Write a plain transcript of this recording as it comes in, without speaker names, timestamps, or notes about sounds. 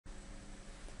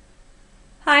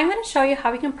Hi, I'm going to show you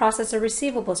how we can process a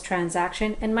receivables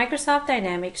transaction in Microsoft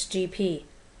Dynamics GP.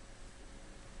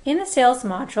 In the Sales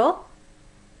module,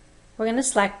 we're going to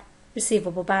select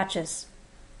Receivable Batches.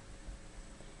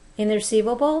 In the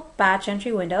Receivable Batch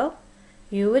Entry window,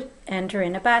 you would enter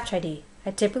in a batch ID.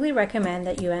 I typically recommend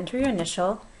that you enter your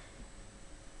initial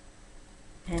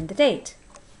and the date.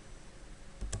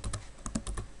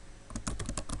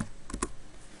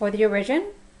 For the origin,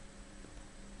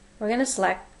 we're going to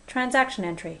select Transaction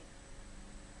Entry.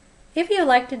 If you would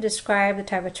like to describe the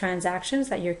type of transactions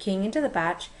that you're keying into the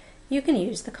batch, you can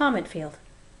use the comment field.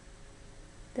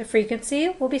 The frequency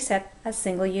will be set as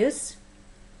single use.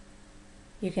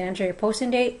 You can enter your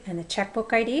posting date and the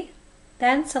checkbook ID,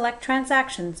 then select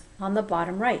Transactions on the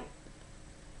bottom right.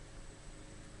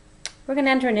 We're going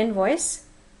to enter an invoice,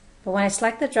 but when I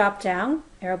select the drop-down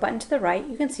arrow button to the right,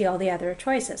 you can see all the other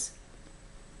choices.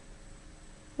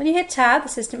 When you hit Tab, the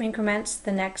system increments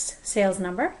the next sales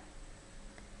number.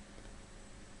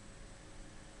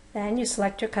 Then you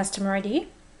select your customer ID.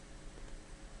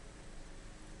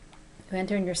 You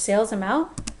enter in your sales amount.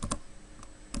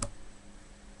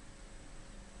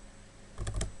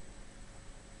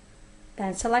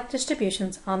 Then select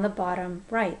Distributions on the bottom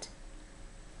right.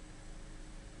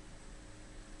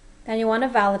 Then you want to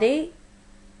validate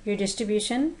your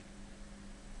distribution,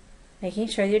 making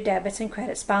sure your debits and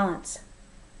credits balance.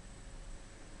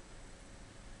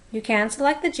 You can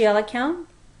select the GL account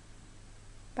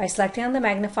by selecting on the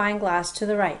magnifying glass to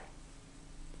the right.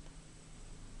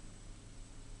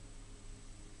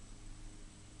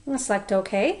 I'm going to select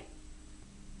OK.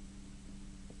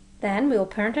 Then we will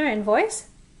print our invoice.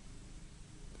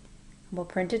 We'll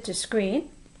print it to screen.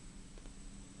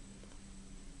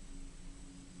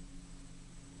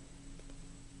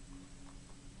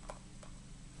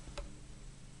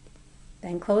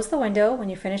 Then close the window when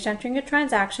you finish entering your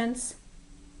transactions.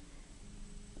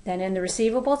 Then in the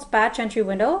Receivables Batch Entry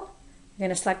window, you're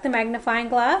going to select the magnifying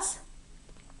glass,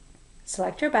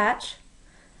 select your batch.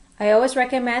 I always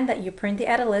recommend that you print the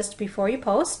edit list before you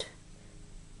post.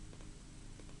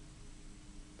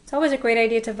 It's always a great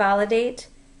idea to validate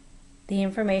the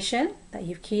information that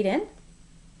you've keyed in.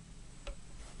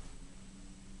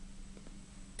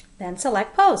 Then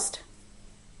select Post.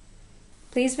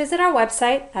 Please visit our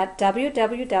website at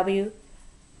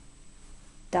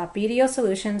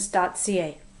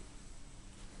www.bdosolutions.ca.